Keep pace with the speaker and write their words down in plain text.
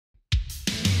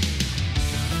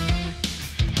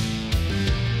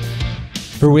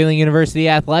For Wheeling University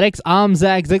Athletics, I'm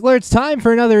Zach Ziegler. It's time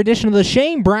for another edition of the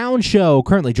Shane Brown Show.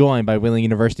 Currently joined by Wheeling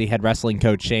University head wrestling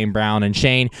coach Shane Brown. And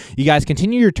Shane, you guys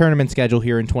continue your tournament schedule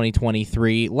here in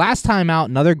 2023. Last time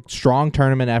out, another strong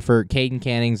tournament effort. Caden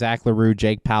Canning, Zach LaRue,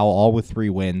 Jake Powell, all with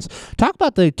 3 wins. Talk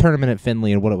about the tournament at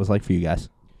Findlay and what it was like for you guys.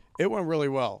 It went really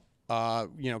well.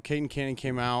 Caden Canning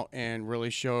came out and really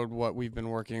showed what we've been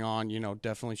working on,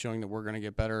 definitely showing that we're going to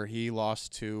get better. He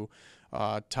lost to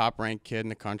top-ranked kid in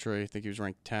the country. I think he was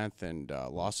ranked 10th and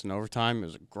lost in overtime. It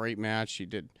was a great match. He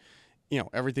did,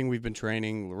 everything we've been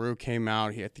training. LaRue came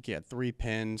out. I think he had 3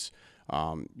 pins.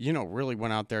 Really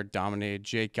went out there, dominated.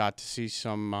 Jake got to see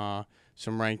some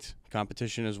ranked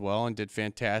competition as well and did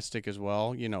fantastic as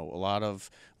well. A lot of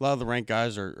the ranked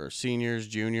guys are seniors,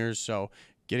 juniors, so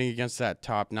getting against that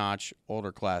top-notch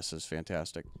older class is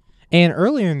fantastic. And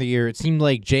earlier in the year, it seemed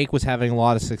like Jake was having a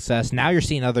lot of success. Now you're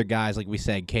seeing other guys, like we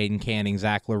said, Caden Canning,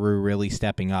 Zach LaRue really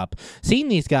stepping up. Seeing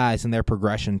these guys and their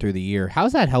progression through the year,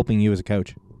 how's that helping you as a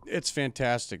coach? It's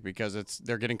fantastic because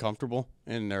they're getting comfortable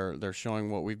and they're showing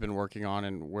what we've been working on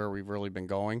and where we've really been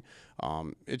going.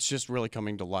 It's just really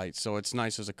coming to light. So it's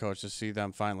nice as a coach to see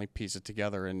them finally piece it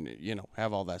together and,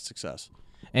 have all that success.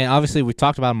 And obviously, we've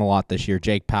talked about him a lot this year.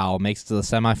 Jake Powell makes it to the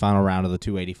semifinal round of the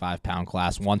 285-pound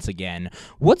class once again.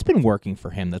 What's been working for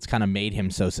him that's kind of made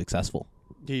him so successful?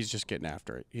 He's just getting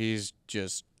after it. He's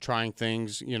just trying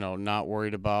things, not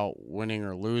worried about winning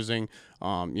or losing.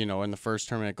 In the first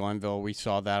tournament at Glenville, we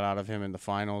saw that out of him in the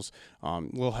finals. A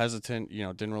little hesitant,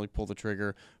 didn't really pull the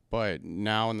trigger. But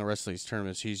now in the rest of these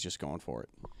tournaments, he's just going for it.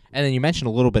 And then you mentioned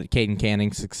a little bit of Caden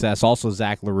Canning's success, also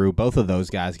Zach LaRue, both of those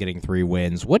guys getting 3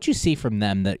 wins. What'd you see from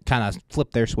them that kind of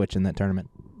flipped their switch in that tournament?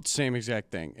 Same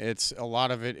exact thing. A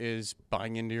lot of it is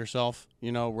buying into yourself.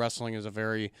 Wrestling is a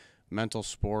very mental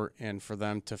sport, and for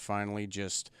them to finally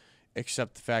just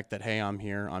accept the fact that, hey, I'm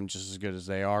here, I'm just as good as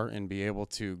they are, and be able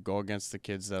to go against the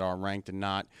kids that are ranked and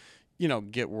not,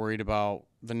 get worried about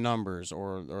the numbers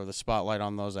or the spotlight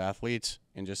on those athletes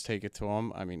and just take it to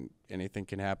them. I mean, anything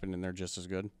can happen, and they're just as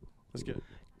good. Let's get it.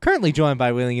 Currently joined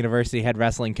by Wheeling University head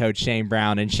wrestling coach Shane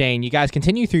Brown. And Shane, you guys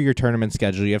continue through your tournament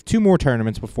schedule. You have 2 more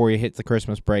tournaments before you hit the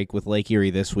Christmas break with Lake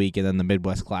Erie this week and then the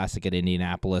Midwest Classic at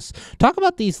Indianapolis. Talk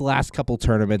about these last couple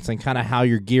tournaments and kind of how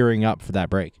you're gearing up for that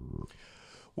break.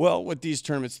 Well, with these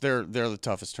tournaments, they're the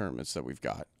toughest tournaments that we've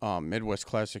got. Midwest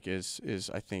Classic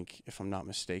is I think, if I'm not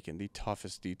mistaken, the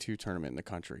toughest D2 tournament in the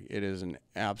country. It is an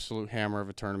absolute hammer of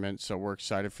a tournament, so we're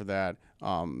excited for that.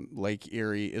 Lake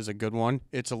Erie is a good one.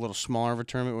 It's a little smaller of a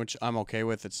tournament, which I'm okay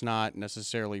with. It's not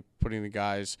necessarily putting the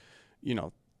guys,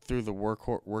 through the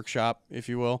workshop, if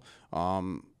you will.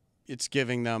 It's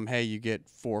giving them, hey, you get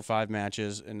 4 or 5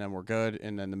 matches, and then we're good.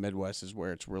 And then the Midwest is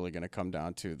where it's really going to come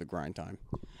down to the grind time.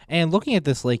 And looking at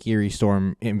this Lake Erie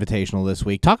Storm Invitational this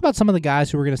week, talk about some of the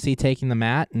guys who we're going to see taking the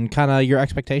mat and kind of your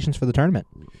expectations for the tournament.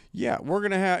 Yeah, we're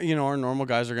going to have, our normal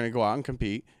guys are going to go out and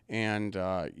compete. And,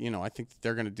 I think that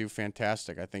they're going to do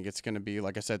fantastic. I think it's going to be,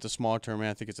 like I said, it's a smaller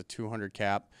tournament. I think it's a 200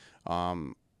 cap.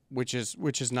 Which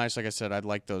is nice. Like I said, I'd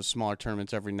like those smaller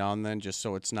tournaments every now and then, just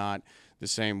so it's not the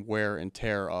same wear and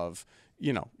tear of,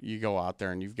 you go out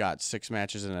there and you've got 6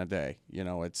 matches in a day.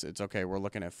 It's okay. We're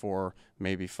looking at 4,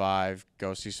 maybe 5.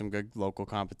 Go see some good local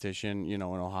competition, in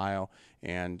Ohio,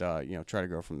 and try to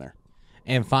grow from there.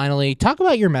 And finally, talk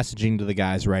about your messaging to the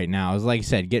guys right now. As like I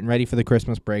said, getting ready for the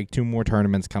Christmas break, 2 more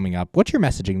tournaments coming up. What's your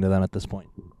messaging to them at this point?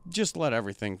 Just let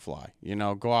everything fly.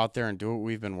 Go out there and do what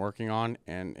we've been working on,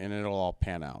 and it'll all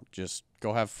pan out. Just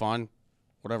go have fun.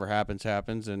 Whatever happens,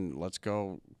 happens, and let's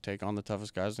go take on the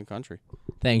toughest guys in the country.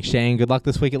 Thanks, Shane. Good luck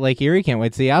this week at Lake Erie. Can't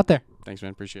wait to see you out there. Thanks,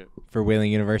 man. Appreciate it. For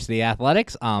Wheeling University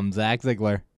Athletics, I'm Zach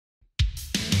Ziegler.